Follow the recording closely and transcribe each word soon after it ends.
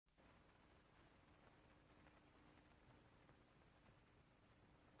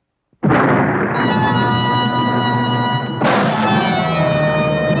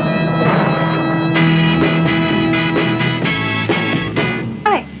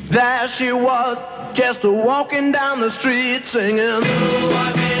There she was, just walking down the street singing.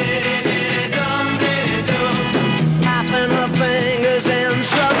 Tapping her fingers and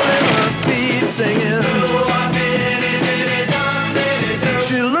shuffling her feet singing.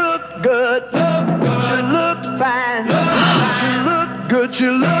 She looked good, she looked fine. She looked good, she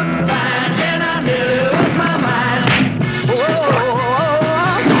looked fine, and I nearly lost my mind.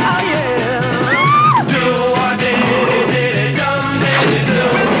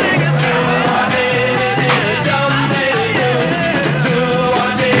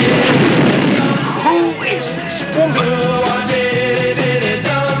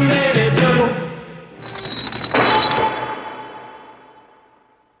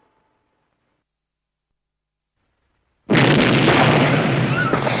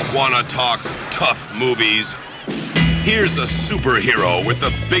 Wanna talk tough movies? Here's a superhero with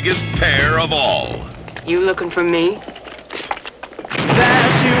the biggest pair of all. You looking for me? There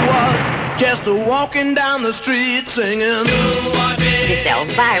she was, just walking down the street singing. This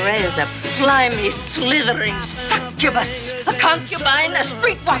Elvira is a slimy, slithering succubus, a concubine, a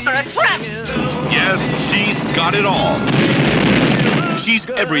streetwalker, a tramp. Yes, she's got it all. She's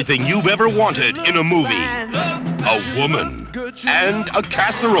everything you've ever wanted in a movie. A woman and a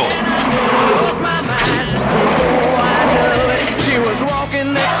casserole. She was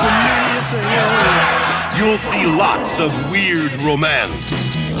walking next to me singing. You'll see lots of weird romance.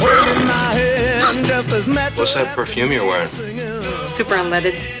 What's that perfume you're wearing? Super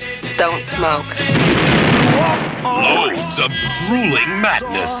unleaded. Don't smoke. Loads of drooling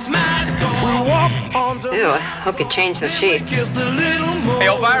madness. Ew, I hope you change the sheets. Hey,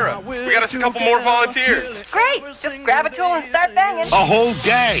 Elvira, we got us a couple more volunteers. Great! Just grab a tool and start banging. A whole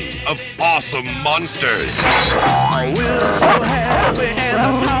gang of awesome monsters.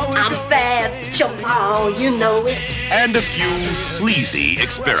 I'm bad, Jamal, you know it. And a few sleazy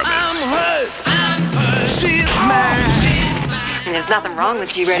experiments. She's mad. And there's nothing wrong with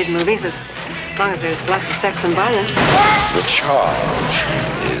G-rated movies as long as there's lots of sex and violence. The charge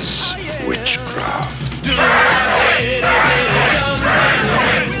is witchcraft. We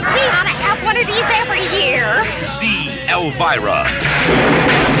ought to have one of these every year. See Elvira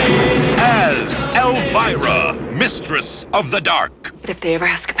as Elvira, Mistress of the Dark. But if they ever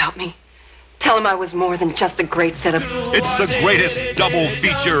ask about me, tell them I was more than just a great set of... It's the greatest double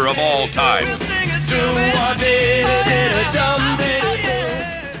feature of all time.